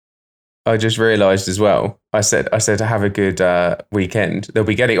I just realised as well. I said have a good weekend. They'll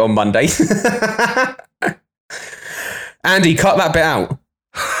be getting it on Monday. Andy, cut that bit out.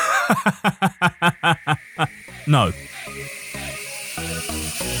 No.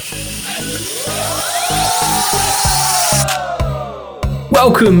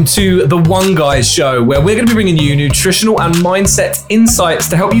 Welcome to the One Guys Show, where we're going to be bringing you nutritional and mindset insights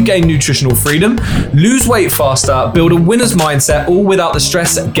to help you gain nutritional freedom, lose weight faster, build a winner's mindset, all without the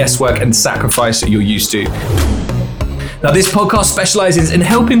stress, guesswork, and sacrifice you're used to. Now, this podcast specializes in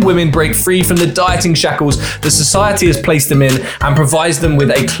helping women break free from the dieting shackles the society has placed them in and provides them with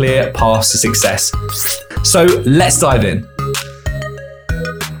a clear path to success. So let's dive in.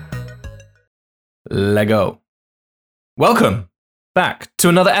 Lego. Welcome back to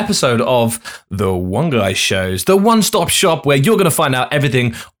another episode of the One Guy Shows, the one-stop shop where you're going to find out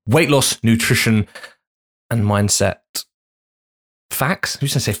everything weight loss, nutrition, and mindset. Facts?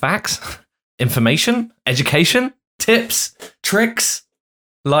 Who's going to say facts? Information? Education? Tips? Tricks?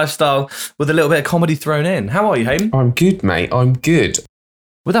 Lifestyle with a little bit of comedy thrown in. How are you, Hayden? I'm good, mate. I'm good.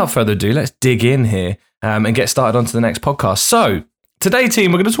 Without further ado, let's dig in here and get started on to the next podcast. So, today,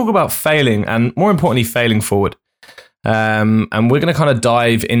 team, we're going to talk about failing and, more importantly, failing forward. And we're going to kind of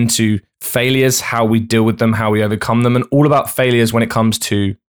dive into failures, how we deal with them, how we overcome them, and all about failures when it comes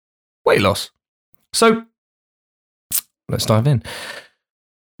to weight loss. So let's dive in.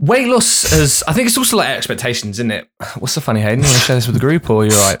 Weight loss is, I think it's also like expectations, isn't it? What's so funny, Hayden? You want to share this with the group or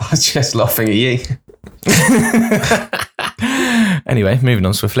you're right? I was just laughing at you. Anyway, moving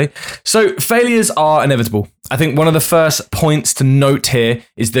on swiftly. So failures are inevitable. I think one of the first points to note here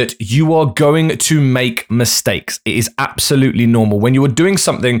is that you are going to make mistakes. It is absolutely normal. When you are doing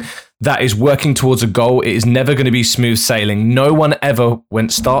something that is working towards a goal, it is never going to be smooth sailing. No one ever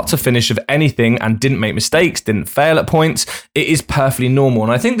went start to finish of anything and didn't make mistakes, didn't fail at points. It is perfectly normal.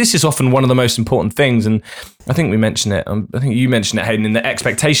 And I think this is often one of the most important things. And I think we mentioned it. I think you mentioned it, Hayden, in the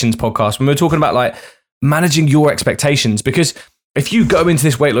expectations podcast when we were talking about like managing your expectations. Because if you go into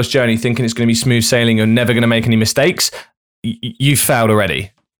this weight loss journey thinking it's going to be smooth sailing, you're never going to make any mistakes, you've failed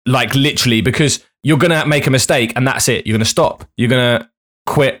already. Like literally, because you're going to make a mistake and that's it. You're going to stop. You're going to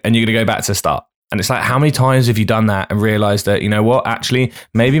quit and you're going to go back to the start. And it's like, how many times have you done that and realized that, you know what, actually,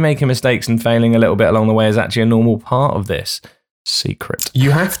 maybe making mistakes and failing a little bit along the way is actually a normal part of this secret.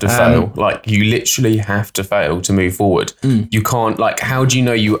 You have to fail. Like, you literally have to fail to move forward. You can't, like, how do you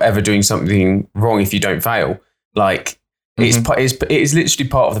know you're ever doing something wrong if you don't fail? Like, it is literally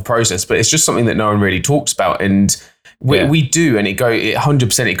part of the process, but it's just something that no one really talks about. And we do, and it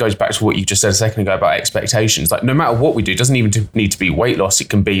 100%, it goes back to what you just said a second ago about expectations. Like, no matter what we do, it doesn't even need to be weight loss. It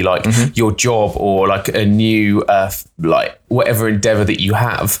can be like your job or like a new, like whatever endeavor that you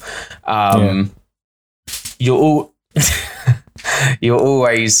have. You're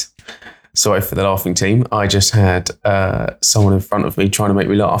always, sorry for the laughing team. I just had someone in front of me trying to make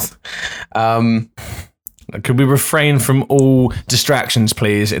me laugh. Could we refrain from all distractions,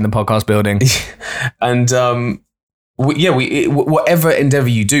 please, in the podcast building? And whatever endeavor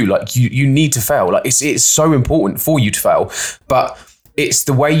you do, like you need to fail. Like it's so important for you to fail, but it's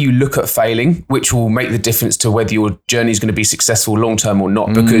the way you look at failing which will make the difference to whether your journey is going to be successful long term or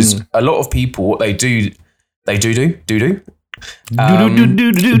not. Because a lot of people, what they do. They fail.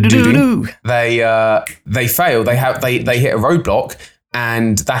 They hit a roadblock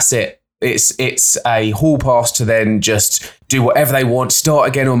and that's it. It's a hall pass to then just do whatever they want, start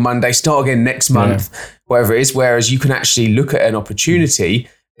again on Monday, start again next month, whatever it is. Whereas you can actually look at an opportunity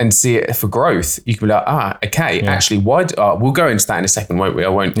and see it for growth. You can be like, actually, why? We'll go into that in a second, won't we? I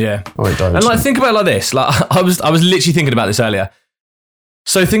won't dive and like, think about it like this. Like, I was literally thinking about this earlier.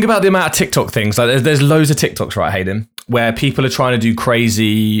 So think about the amount of TikTok things. Like, there's loads of TikToks, right, Hayden, where people are trying to do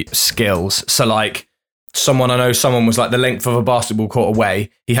crazy skills. So like, I know someone was like the length of a basketball court away.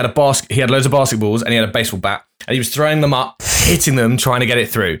 He had loads of basketballs and he had a baseball bat and he was throwing them up, hitting them, trying to get it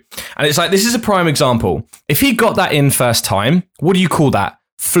through. And it's like, this is a prime example. If he got that in first time, what do you call that?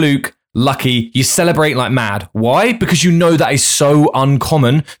 Fluke, lucky. You celebrate like mad. Why? Because you know that is so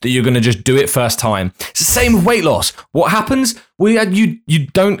uncommon that you're going to just do it first time. It's the same with weight loss. What happens? You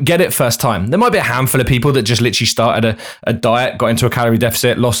don't get it first time. There might be a handful of people that just literally started a diet, got into a calorie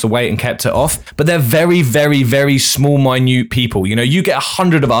deficit, lost the weight and kept it off. But they're very, very, very small, minute people. You know, you get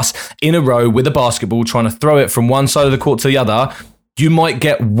 100 of us in a row with a basketball trying to throw it from one side of the court to the other. You might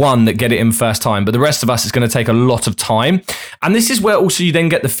get one that get it in first time, but the rest of us is going to take a lot of time. And this is where also you then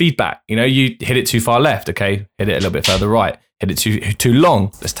get the feedback. You know, you hit it too far left. Okay, hit it a little bit further right. Hit it too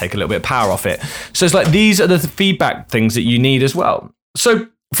long. Let's take a little bit of power off it. So it's like, these are the feedback things that you need as well. So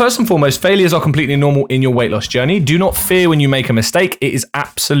first and foremost, failures are completely normal in your weight loss journey. Do not fear when you make a mistake. It is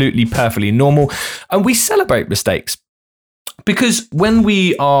absolutely perfectly normal. And we celebrate mistakes. Because when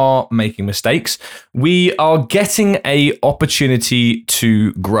we are making mistakes, we are getting an opportunity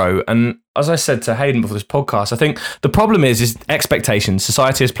to grow. And as I said to Hayden before this podcast, I think the problem is expectations.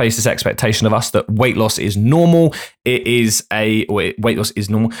 Society has placed this expectation of us that weight loss is normal. Weight loss is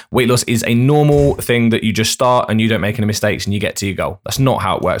normal. Weight loss is a normal thing that you just start and you don't make any mistakes and you get to your goal. That's not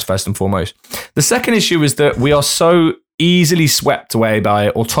how it works, first and foremost. The second issue is that we are so easily swept away by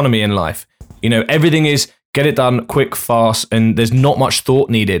autonomy in life. Everything is get it done quick, fast, and there's not much thought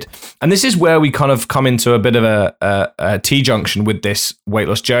needed. And this is where we kind of come into a bit of a T-junction with this weight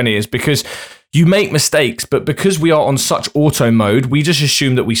loss journey, is because you make mistakes, but because we are on such auto mode, we just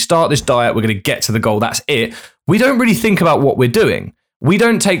assume that we start this diet, we're going to get to the goal, that's it. We don't really think about what we're doing. We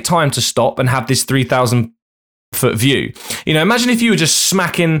don't take time to stop and have this 3,000-foot view. Imagine if you were just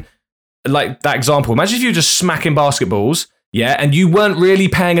smacking, like that example, imagine if you were just smacking basketballs, yeah, and you weren't really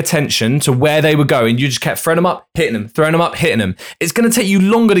paying attention to where they were going. You just kept throwing them up, hitting them, throwing them up, hitting them. It's going to take you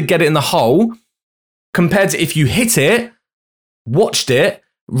longer to get it in the hole compared to if you hit it, watched it,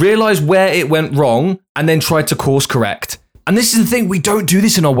 realized where it went wrong, and then tried to course correct. And this is the thing, we don't do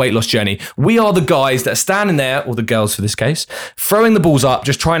this in our weight loss journey. We are the guys that are standing there, or the girls for this case, throwing the balls up,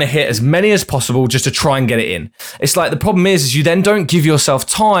 just trying to hit as many as possible just to try and get it in. It's like the problem is you then don't give yourself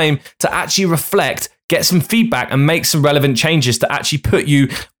time to actually reflect, get some feedback and make some relevant changes to actually put you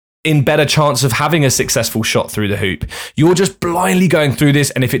in better chance of having a successful shot through the hoop. You're just blindly going through this,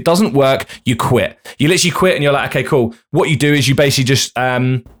 and if it doesn't work, you quit. You literally quit and you're like, okay, cool. What you do is you basically just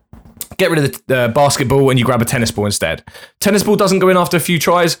get rid of the basketball and you grab a tennis ball instead. Tennis ball doesn't go in after a few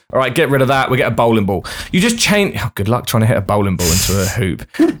tries. All right, get rid of that. We get a bowling ball. You just change. Oh, good luck trying to hit a bowling ball into a hoop.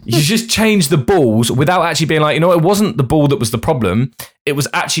 You just change the balls without actually being like, it wasn't the ball that was the problem. It was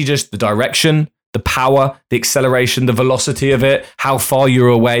actually just the direction, the power, the acceleration, the velocity of it, how far you're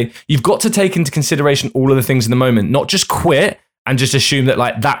away. You've got to take into consideration all of the things in the moment, not just quit and just assume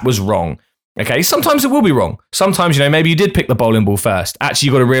that that was wrong. Okay, sometimes it will be wrong. Sometimes, maybe you did pick the bowling ball first. Actually,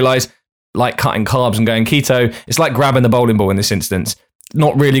 you've got to realize, like cutting carbs and going keto, it's like grabbing the bowling ball in this instance.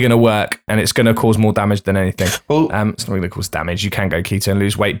 Not really going to work, and it's going to cause more damage than anything. Well, it's not going to cause damage. You can go keto and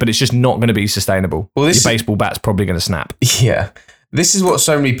lose weight, but it's just not going to be sustainable. Well, your baseball bat's probably going to snap. Yeah. This is what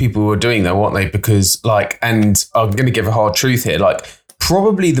so many people are doing though, aren't they? Because and I'm going to give a hard truth here,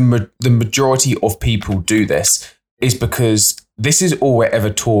 probably the majority of people do this is because this is all we're ever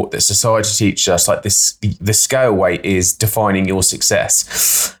taught, that society teaches us, the scale weight is defining your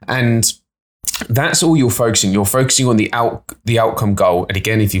success. And that's all you're focusing. You're focusing on the outcome goal. And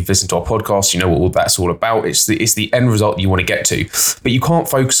again, if you've listened to our podcast, you know what all that's all about. It's the end result you want to get to, but you can't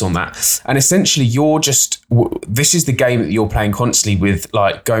focus on that. And essentially this is the game that you're playing constantly with,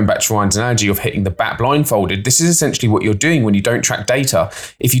 going back to Ryan's analogy of hitting the bat blindfolded. This is essentially what you're doing when you don't track data.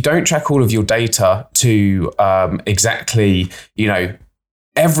 If you don't track all of your data to exactly,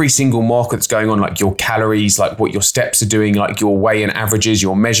 every single marker that's going on, like your calories, like what your steps are doing, like your weigh and averages,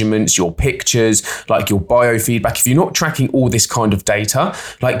 your measurements, your pictures, like your biofeedback. If you're not tracking all this kind of data,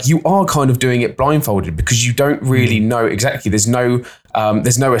 you are kind of doing it blindfolded because you don't really know exactly. There's no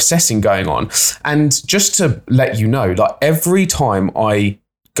assessing going on. And just to let you know, every time I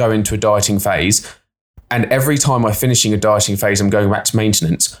go into a dieting phase and every time I'm finishing a dieting phase, I'm going back to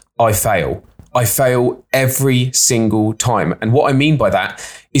maintenance, I fail. I fail every single time. And what I mean by that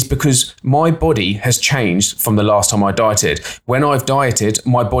is because my body has changed from the last time I dieted. When I've dieted,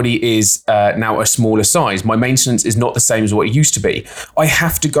 my body is now a smaller size. My maintenance is not the same as what it used to be. I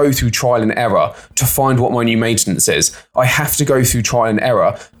have to go through trial and error to find what my new maintenance is. I have to go through trial and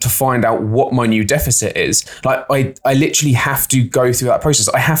error to find out what my new deficit is. I literally have to go through that process.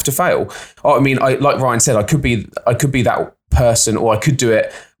 I have to fail. Like Ryan said, I could be that person, or I could do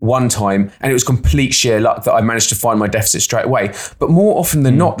it one time and it was complete sheer luck that I managed to find my deficit straight away. But more often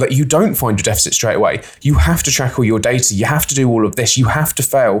than not, that you don't find your deficit straight away. You have to track all your data. You have to do all of this. You have to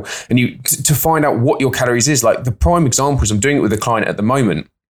fail and to find out what your calories is. Like the prime example is I'm doing it with a client at the moment.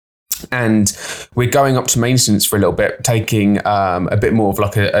 And we're going up to maintenance for a little bit, taking a bit more of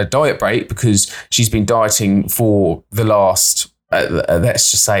a diet break because she's been dieting for the last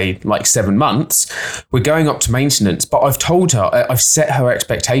let's just say 7 months. We're going up to maintenance, but I've told her, I've set her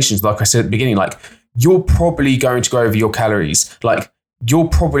expectations. Like I said at the beginning, you're probably going to go over your calories. We're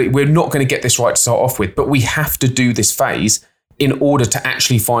not going to get this right to start off with, but we have to do this phase in order to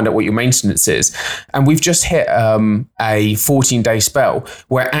actually find out what your maintenance is. And we've just hit a 14-day spell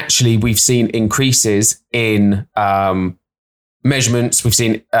where actually we've seen increases in measurements. We've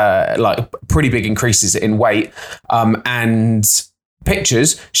seen pretty big increases in weight, and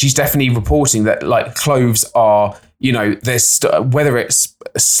pictures, she's definitely reporting that like clothes are, there's whether it's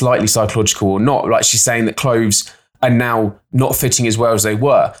slightly psychological or not, like she's saying that clothes are now not fitting as well as they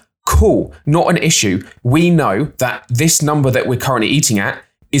were. Cool, not an issue. We know that this number that we're currently eating at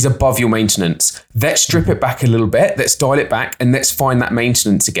is above your maintenance. Let's strip it back a little bit, let's dial it back, and let's find that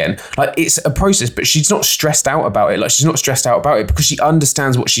maintenance again. Like, it's a process, but she's not stressed out about it. Like, she's not stressed out about it because she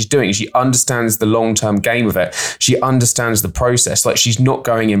understands what she's doing. She understands the long-term game of it. She understands the process. Like, she's not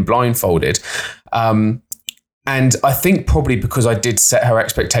going in blindfolded. And I think probably because I did set her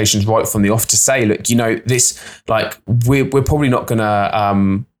expectations right from the off to say, look, this, like, we're probably not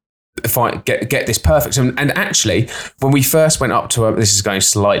gonna if I get this perfect. And actually, when we first went up to her, this is going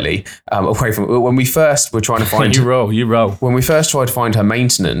slightly away from, when we first were trying to find you roll. When we first tried to find her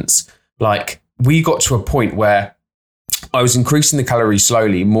maintenance, like, we got to a point where I was increasing the calories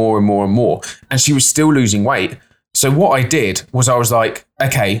slowly, more and more and more, and she was still losing weight. So what I did was I was like,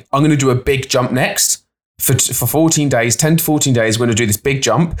 okay, I'm going to do a big jump next for 14 days, 10 to 14 days. We're going to do this big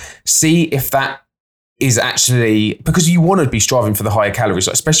jump, see if that is actually, because you want to be striving for the higher calories,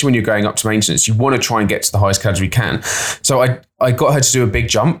 especially when you're going up to maintenance, you want to try and get to the highest calories you can. So I got her to do a big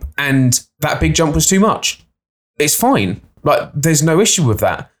jump, and that big jump was too much. It's fine. Like, there's no issue with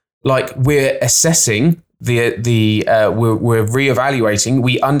that. Like, we're assessing we're reevaluating.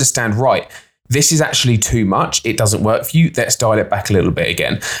 We understand, right, this is actually too much. It doesn't work for you. Let's dial it back a little bit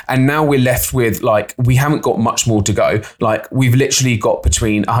again. And now we're left with, like, we haven't got much more to go. Like, we've literally got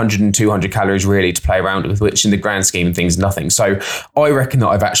between 100 and 200 calories really to play around with, which in the grand scheme of things, nothing. So I reckon that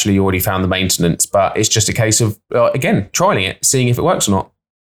I've actually already found the maintenance, but it's just a case of, again, trialing it, seeing if it works or not.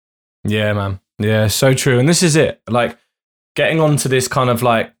 Yeah, man. Yeah, so true. And this is it. Like, getting onto this kind of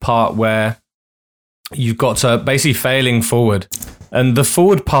like part where you've got to basically failing forward. And the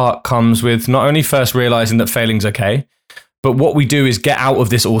forward part comes with not only first realizing that failing's okay, but what we do is get out of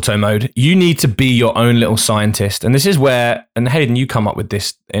this auto mode. You need to be your own little scientist. And this is where, and Hayden, you come up with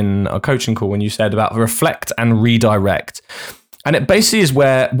this in a coaching call when you said about reflect and redirect. And it basically is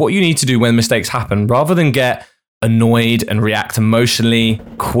where what you need to do when mistakes happen, rather than get annoyed and react emotionally,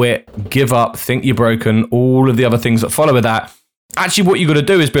 quit, give up, think you're broken, all of the other things that follow with that. Actually, what you got to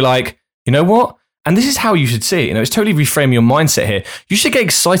do is be like, you know what? And this is how you should see it. It's totally reframe your mindset here. You should get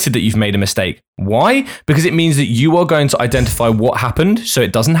excited that you've made a mistake. Why? Because it means that you are going to identify what happened so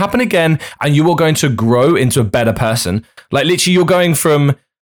it doesn't happen again, and you are going to grow into a better person. Like, literally, you're going from,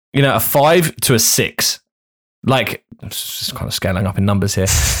 a 5 to a 6. Like, just kind of scaling up in numbers here.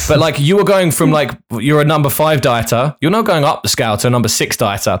 But like, you are going from like, you're a number 5 dieter. You're not going up the scale to a number 6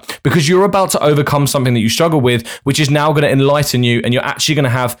 dieter, because you're about to overcome something that you struggle with, which is now going to enlighten you. And you're actually going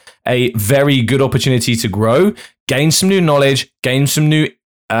to have a very good opportunity to grow, gain some new knowledge, gain some new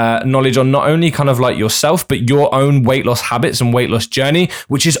knowledge on not only kind of like yourself, but your own weight loss habits and weight loss journey,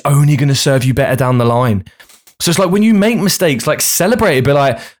 which is only going to serve you better down the line. So it's like, when you make mistakes, like, celebrate it. Be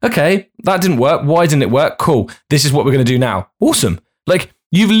like, okay, that didn't work. Why didn't it work? Cool. This is what we're going to do now. Awesome. Like,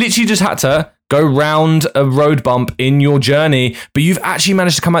 you've literally just had to go round a road bump in your journey, but you've actually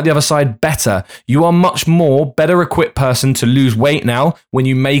managed to come out the other side better. You are much more better equipped person to lose weight now when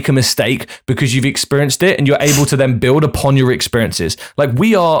you make a mistake, because you've experienced it and you're able to then build upon your experiences. Like,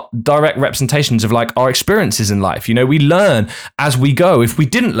 we are direct representations of like our experiences in life. We learn as we go. If we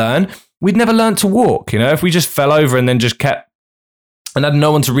didn't learn, we'd never learn to walk. If we just fell over and then just kept and had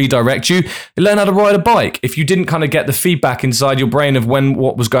no one to redirect you, learn how to ride a bike. If you didn't kind of get the feedback inside your brain of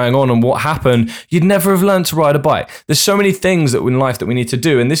what was going on and what happened, you'd never have learned to ride a bike. There's so many things that in life that we need to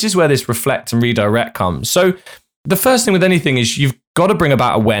do. And this is where this reflect and redirect comes. So the first thing with anything is you've got to bring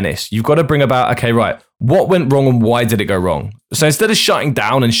about awareness. You've got to bring about, okay, right, what went wrong and why did it go wrong? So instead of shutting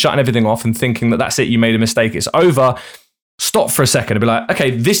down and shutting everything off and thinking that that's it, you made a mistake, it's over, stop for a second and be like, okay,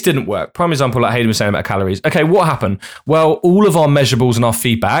 this didn't work. Prime example, like Hayden was saying about calories. Okay, what happened? Well, all of our measurables and our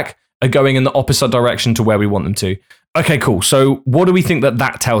feedback are going in the opposite direction to where we want them to. Okay, cool. So what do we think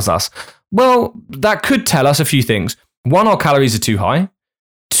that tells us? Well, that could tell us a few things. 1, our calories are too high.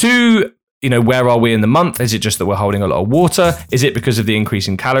 2, where are we in the month? Is it just that we're holding a lot of water? Is it because of the increase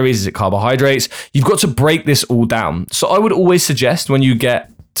in calories? Is it carbohydrates? You've got to break this all down. So I would always suggest, when you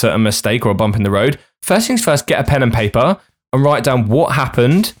get to a mistake or a bump in the road, first things first, get a pen and paper and write down what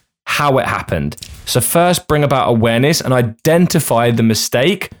happened, how it happened. So first, bring about awareness and identify the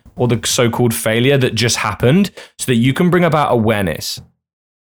mistake or the so-called failure that just happened, so that you can bring about awareness.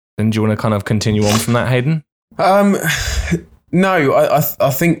 Then do you want to kind of continue on from that, Hayden? No,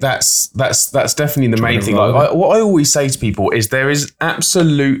 I think that's definitely the main thing. Like, what I always say to people is there is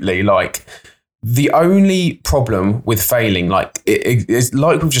absolutely, like, the only problem with failing, like it's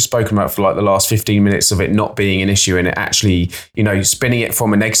like we've just spoken about for like the last 15 minutes of it not being an issue and it actually, spinning it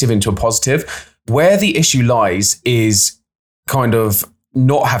from a negative into a positive, where the issue lies is kind of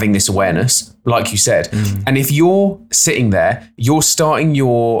not having this awareness, like you said. And if you're sitting there, you're starting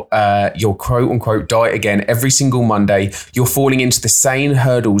your quote unquote diet again every single Monday, you're falling into the same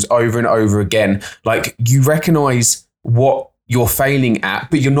hurdles over and over again. Like you recognize what you're failing at,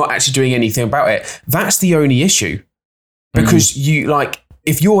 but you're not actually doing anything about it. That's the only issue. Because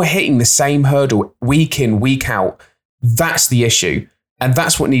if you're hitting the same hurdle week in, week out, that's the issue. And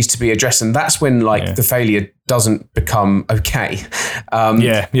that's what needs to be addressed. And that's when the failure doesn't become okay.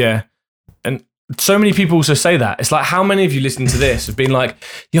 Yeah. And so many people also say that. It's like, how many of you listening to this have been like,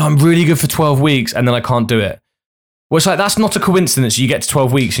 I'm really good for 12 weeks and then I can't do it? Well, it's like, that's not a coincidence. You get to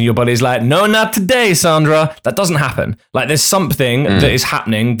 12 weeks and your body's like, no, not today, Sandra. That doesn't happen. Like there's something that is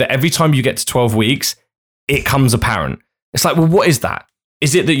happening that every time you get to 12 weeks, it comes apparent. It's like, well, what is that?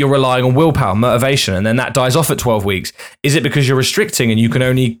 Is it that you're relying on willpower, motivation, and then that dies off at 12 weeks? Is it because you're restricting and you can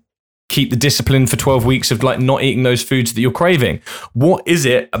only keep the discipline for 12 weeks of like not eating those foods that you're craving? What is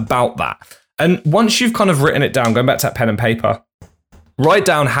it about that? And once you've kind of written it down, going back to that pen and paper, write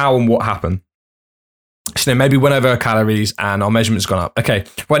down how and what happened. So maybe went over our calories and our measurements gone up. Okay,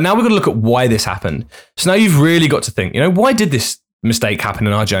 right now we're going to look at why this happened. So now you've really got to think, why did this mistake happen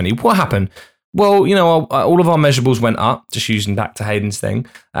in our journey? What happened? Well, all of our measurables went up, just using back to Hayden's thing.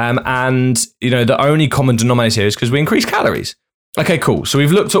 And, the only common denominator here is because we increased calories. Okay, cool. So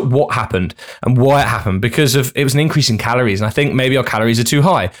we've looked at what happened and why it happened because it was an increase in calories. And I think maybe our calories are too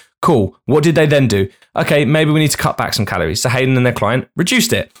high. Cool. What did they then do? Okay, maybe we need to cut back some calories. So Hayden and their client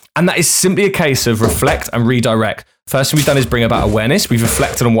reduced it. And that is simply a case of reflect and redirect. First thing we've done is bring about awareness. We've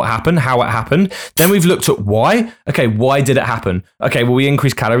reflected on what happened, how it happened. Then we've looked at why. Okay, why did it happen? Okay, well, we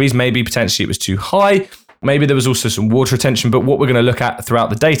increased calories. Maybe potentially it was too high. Maybe there was also some water retention. But what we're going to look at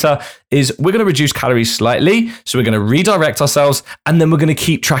throughout the data is we're going to reduce calories slightly. So we're going to redirect ourselves and then we're going to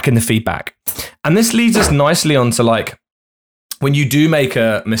keep tracking the feedback. And this leads us nicely onto when you do make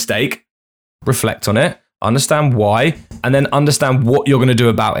a mistake, reflect on it, understand why, and then understand what you're going to do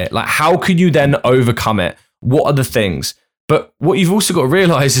about it. Like, how can you then overcome it? What are the things? But what you've also got to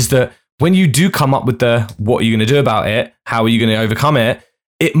realize is that when you do come up with what are you going to do about it? How are you going to overcome it?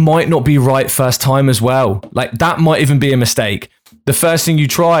 It might not be right first time as well. Like that might even be a mistake. The first thing you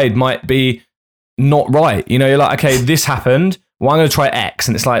tried might be not right. You're like, okay, this happened. Well, I'm going to try X.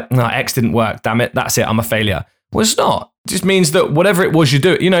 And it's like, no, X didn't work. Damn it. That's it. I'm a failure. Well, it's not. It just means that whatever it was you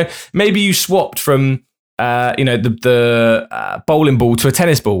do, maybe you swapped from the bowling ball to a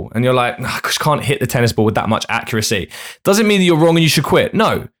tennis ball and you're like, I just can't hit the tennis ball with that much accuracy. Doesn't mean that you're wrong and you should quit.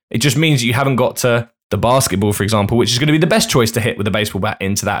 No, it just means that you haven't got to the basketball, for example, which is going to be the best choice to hit with a baseball bat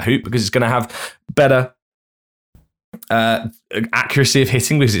into that hoop because it's going to have better accuracy of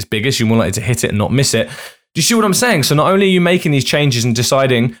hitting because it's bigger. So you want it to hit it and not miss it. Do you see what I'm saying? So not only are you making these changes and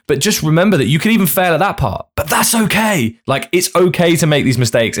deciding, but just remember that you can even fail at that part, but that's okay. Like it's okay to make these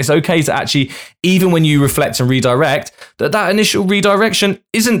mistakes. It's okay to actually, even when you reflect and redirect, that initial redirection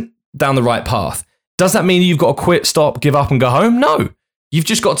isn't down the right path. Does that mean you've got to quit, stop, give up and go home? No, you've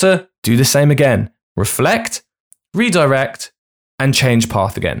just got to do the same again. Reflect, redirect and change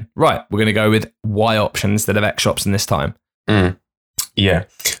path again. Right. We're going to go with Y options instead of X options this time. Yeah.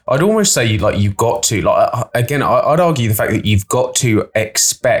 I'd almost say you've got to again, I'd argue the fact that you've got to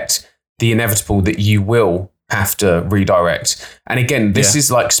expect the inevitable that you will have to redirect. And again, this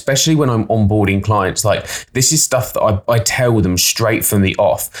is especially when I'm onboarding clients, this is stuff that I tell them straight from the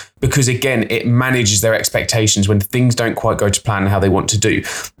off, because again, it manages their expectations when things don't quite go to plan how they want to do.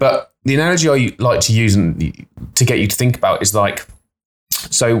 But the analogy I like to use and to get you to think about is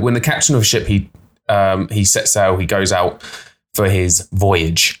so when the captain of a ship, he sets sail, he goes out for his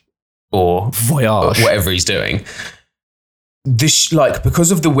voyage or whatever he's doing. This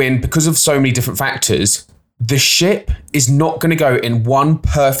because of the wind, because of so many different factors, the ship is not going to go in one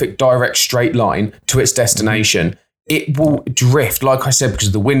perfect direct straight line to its destination. It will drift, like I said, because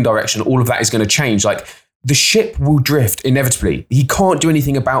of the wind direction, all of that is going to change. The ship will drift inevitably. He can't do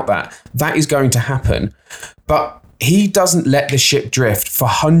anything about that. That is going to happen. But he doesn't let the ship drift for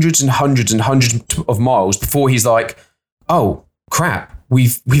hundreds and hundreds and hundreds of miles before he's like, oh crap,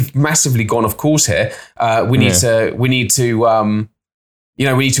 we've massively gone off course here. We need to we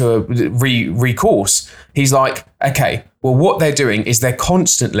need to recourse. He's like, okay, well, what they're doing is they're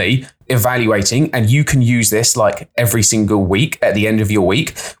constantly evaluating, and you can use this like every single week. At the end of your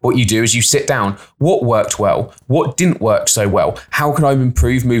week, what you do is you sit down, what worked well, what didn't work so well, how can I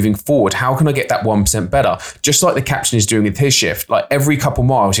improve moving forward, how can I get that 1% better? Just like the captain is doing with his shift, like every couple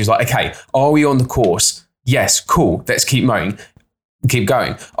miles, he's like, okay, are we on the course? Yes, cool, let's keep going.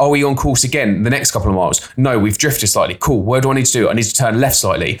 Are we on course again the next couple of miles? No, we've drifted slightly. Cool. What do I need to do? I need to turn left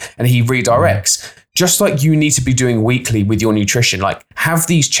slightly. And he redirects. Just like you need to be doing weekly with your nutrition. Like, have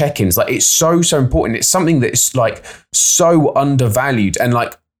these check-ins. Like, it's so important. It's something that's like so undervalued. And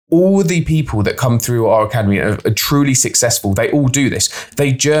like all the people that come through our academy are truly successful. They all do this.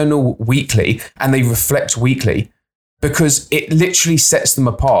 They journal weekly and they reflect weekly because it literally sets them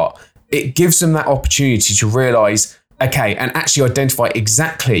apart. It gives them that opportunity to realize, okay, and actually identify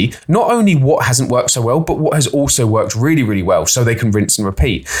exactly not only what hasn't worked so well, but what has also worked really, really well, so they can rinse and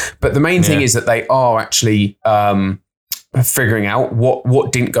repeat. But the main thing is that they are actually figuring out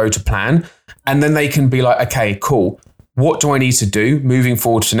what didn't go to plan, and then they can be like, okay, cool, what do I need to do moving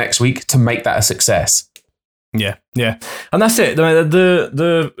forward to next week to make that a success? Yeah, and that's it.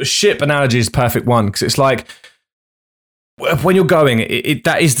 The ship analogy is a perfect one, because it's like, when you're going,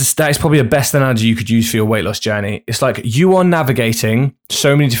 that is probably the best analogy you could use for your weight loss journey. It's like you are navigating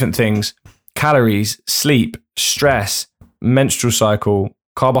so many different things: calories, sleep, stress, menstrual cycle,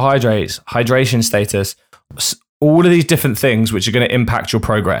 carbohydrates, hydration status, all of these different things which are going to impact your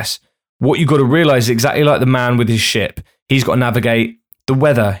progress. What you've got to realize is exactly like the man with his ship. He's got to navigate the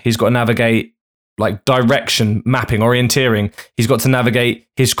weather. He's got to navigate like direction, mapping, orienteering. He's got to navigate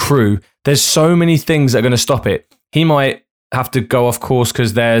his crew. There's so many things that are going to stop it. He might have to go off course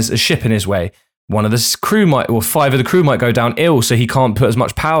because there's a ship in his way. One of the crew five of the crew might go down ill, so he can't put as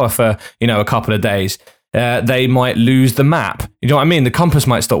much power for, a couple of days. They might lose the map. You know what I mean? The compass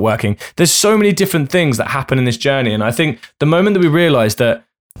might stop working. There's so many different things that happen in this journey. And I think the moment that we realize that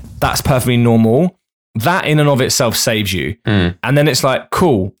that's perfectly normal, that in and of itself saves you. And then it's like,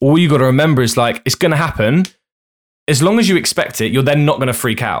 cool. All you got to remember is like, it's going to happen. As long as you expect it, you're then not going to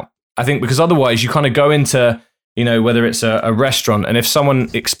freak out. I think because otherwise you kind of go into, whether it's a restaurant, and if someone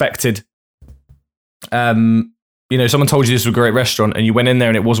expected, someone told you this was a great restaurant and you went in there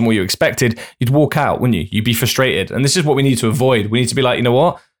and it wasn't what you expected, you'd walk out, wouldn't you? You'd be frustrated. And this is what we need to avoid. We need to be like, you know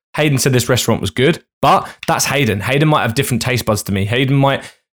what? Hayden said this restaurant was good, but that's Hayden. Hayden might have different taste buds to me. Hayden might,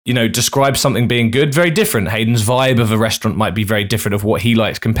 describe something being good very different. Hayden's vibe of a restaurant might be very different of what he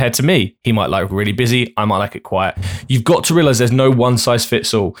likes compared to me. He might like really busy. I might like it quiet. You've got to realize there's no one size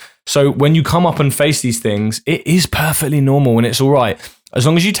fits all. So when you come up and face these things, it is perfectly normal and it's all right. As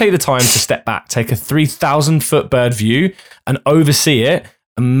long as you take the time to step back, take a 3,000 foot bird view and oversee it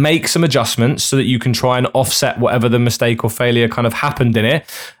and make some adjustments so that you can try and offset whatever the mistake or failure kind of happened in it,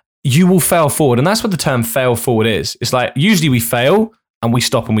 you will fail forward. And that's what the term fail forward is. It's like, usually we fail and we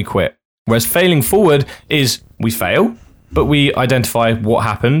stop and we quit. Whereas failing forward is we fail, but we identify what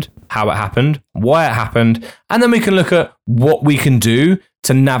happened, how it happened, why it happened, and then we can look at what we can do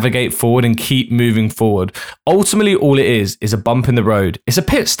to navigate forward and keep moving forward. Ultimately, all it is a bump in the road. It's a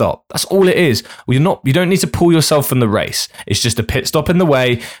pit stop. That's all it is. You don't need to pull yourself from the race. It's just a pit stop in the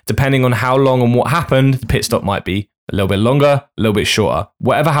way. Depending on how long and what happened, the pit stop might be a little bit longer, a little bit shorter.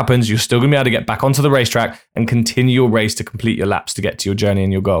 Whatever happens, you're still going to be able to get back onto the racetrack and continue your race to complete your laps to get to your journey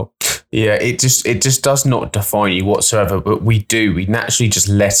and your goal. Yeah, it just does not define you whatsoever, but we naturally just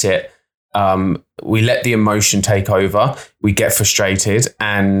let it, we let the emotion take over, we get frustrated,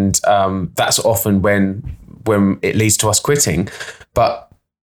 and that's often when it leads to us quitting. But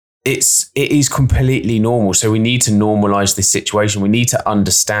it is completely normal. So we need to normalize this situation. We need to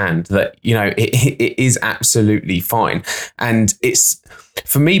understand that, it is absolutely fine. And it's,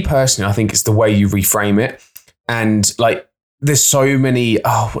 for me personally, I think it's the way you reframe it. And like, there's so many,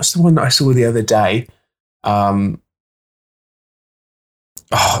 what's the one that I saw the other day? I'll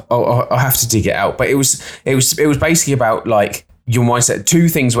have to dig it out. But it was basically about like your mindset. Two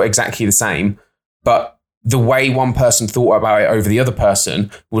things were exactly the same, but the way one person thought about it over the other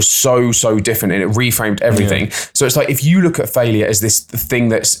person was so different, and it reframed everything. Yeah. So it's like, if you look at failure as this thing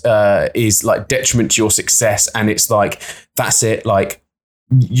that's is like detriment to your success, and it's like, that's it, like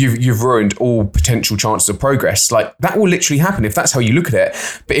you've ruined all potential chances of progress. Like, that will literally happen if that's how you look at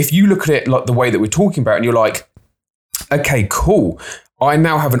it. But if you look at it like the way that we're talking about, and you're like, okay, cool, I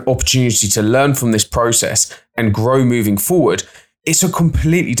now have an opportunity to learn from this process and grow moving forward. It's a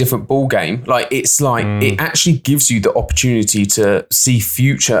completely different ball game. Like, it's like, it actually gives you the opportunity to see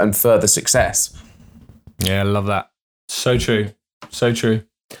future and further success. Yeah, I love that. So true. So true.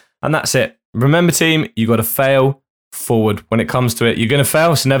 And that's it. Remember, team, you got to fail forward. When it comes to it, you're going to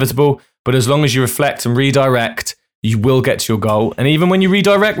fail. It's inevitable. But as long as you reflect and redirect, you will get to your goal. And even when you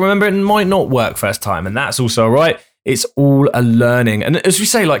redirect, remember, it might not work first time. And that's also all right. It's all a learning. And as we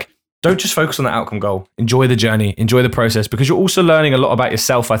say, like, don't just focus on the outcome goal. Enjoy the journey. Enjoy the process, because you're also learning a lot about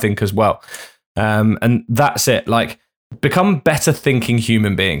yourself, I think, as well. And that's it. Like, become better thinking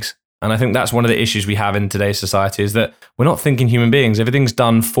human beings. And I think that's one of the issues we have in today's society, is that we're not thinking human beings. Everything's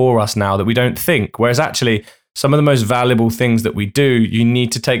done for us now that we don't think. Whereas actually, some of the most valuable things that we do, you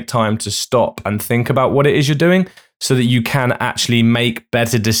need to take time to stop and think about what it is you're doing, so that you can actually make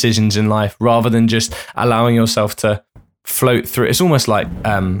better decisions in life, rather than just allowing yourself to float through. It's almost like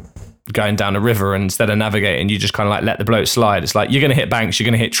going down a river, and instead of navigating, you just kind of like let the boat slide. It's like, you're going to hit banks, you're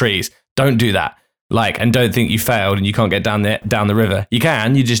going to hit trees. Don't do that. Like, and don't think you failed and you can't get down the river. You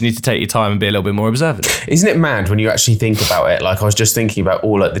can, you just need to take your time and be a little bit more observant. Isn't it mad when you actually think about it? Like, I was just thinking about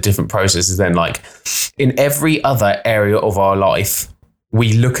all like the different processes then, like in every other area of our life,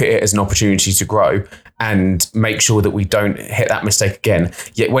 we look at it as an opportunity to grow and make sure that we don't hit that mistake again.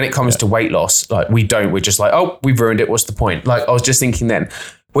 Yet when it comes to weight loss, like we're just like, oh, we've ruined it. What's the point? Like, I was just thinking then,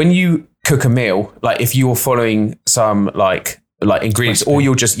 when you cook a meal, like if you're following some like ingredients,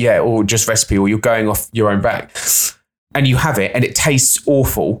 recipe. or just recipe, or you're going off your own back, and you have it and it tastes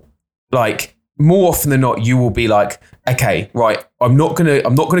awful, like more often than not, you will be like, okay, right, I'm not gonna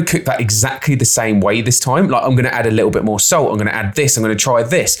cook that exactly the same way this time. Like, I'm gonna add a little bit more salt. I'm gonna add this. I'm gonna try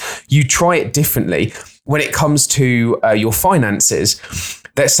this. You try it differently. When it comes to your finances,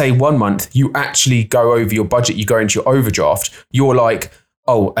 let's say 1 month you actually go over your budget, you go into your overdraft. You're like,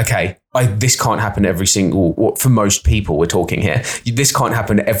 oh, okay, this can't happen every single, for most people we're talking here, this can't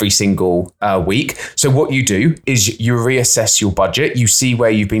happen every single week. So what you do is you reassess your budget, you see where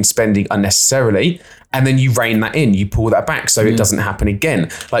you've been spending unnecessarily, and then you rein that in, you pull that back so it doesn't happen again.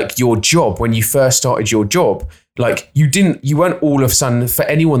 Like your job, when you first started your job, like you weren't all of a sudden, for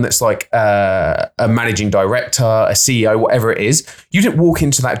anyone that's like a managing director, a CEO, whatever it is, you didn't walk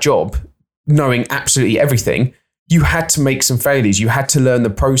into that job knowing absolutely everything. You had to make some failures. You had to learn the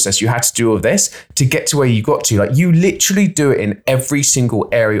process. You had to do all of this to get to where you got to. Like, you literally do it in every single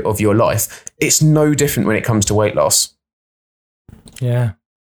area of your life. It's no different when it comes to weight loss. Yeah.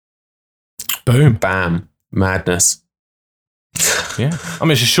 Boom. Bam. Madness. Yeah. I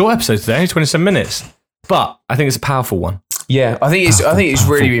mean, it's a short episode today, 27 minutes, but I think it's a powerful one. Yeah, I think it's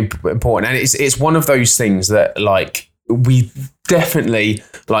really important, and it's one of those things that, like, we definitely,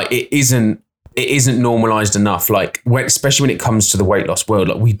 like, it isn't normalized enough. Like, especially when it comes to the weight loss world,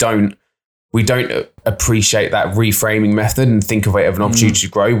 like we don't appreciate that reframing method and think of it as an opportunity to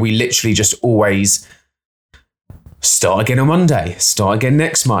grow. We literally just always start again on Monday, start again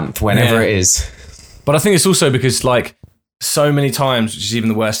next month, whenever it is. But I think it's also because, like, so many times, which is even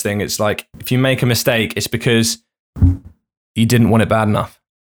the worst thing, it's like, if you make a mistake, it's because you didn't want it bad enough.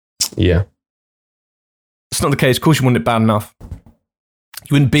 Yeah. It's not the case. Of course you want it bad enough.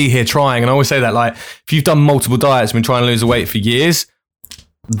 You wouldn't be here trying. And I always say that, like, if you've done multiple diets and been trying to lose weight for years,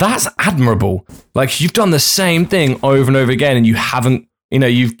 that's admirable. Like, you've done the same thing over and over again, and you haven't,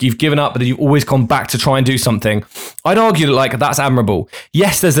 you've given up, but then you've always gone back to try and do something. I'd argue that, like, that's admirable.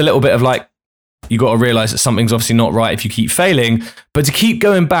 Yes, there's a little bit of, like, you got to realize that something's obviously not right if you keep failing, but to keep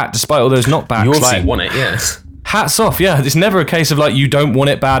going back despite all those knockbacks, you obviously want it, yeah. Hats off, yeah. It's never a case of, like, you don't want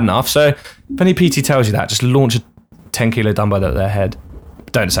it bad enough. So if any PT tells you that, just launch a 10-kilo dumbbell at their head.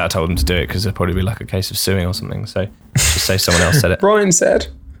 Don't say I told them to do it, because it'd probably be like a case of suing or something. So just say someone else said it. Ryan said.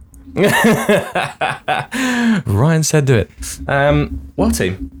 Ryan said do it. Well,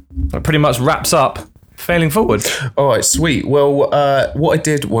 team, that pretty much wraps up Failing Forward. All right, sweet. Well, what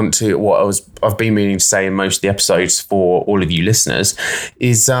I've been meaning to say in most of the episodes for all of you listeners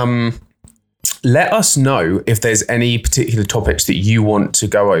is let us know if there's any particular topics that you want to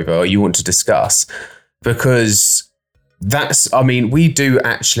go over or you want to discuss, because we do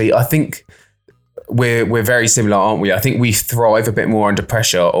actually, I think we're very similar, aren't we? I think we thrive a bit more under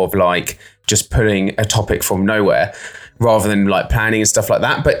pressure of, like, just putting a topic from nowhere rather than, like, planning and stuff like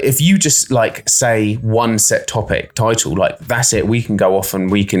that. But if you just, like, say one set topic title, like, that's it, we can go off and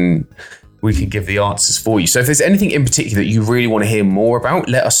we can give the answers for you. So if there's anything in particular that you really want to hear more about,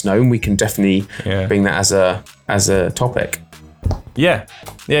 let us know, and we can definitely bring that as a topic. Yeah.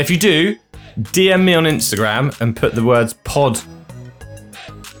 If you do, DM me on Instagram and put the words pod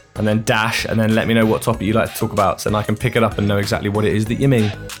and then dash, and then let me know what topic you'd like to talk about, so then I can pick it up and know exactly what it is that you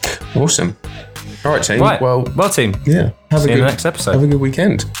mean. Awesome. All right, team. Right. Well, team. Yeah. See you in the next episode. Have a good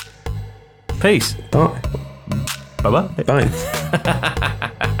weekend. Peace. Bye. Bye-bye. Bye.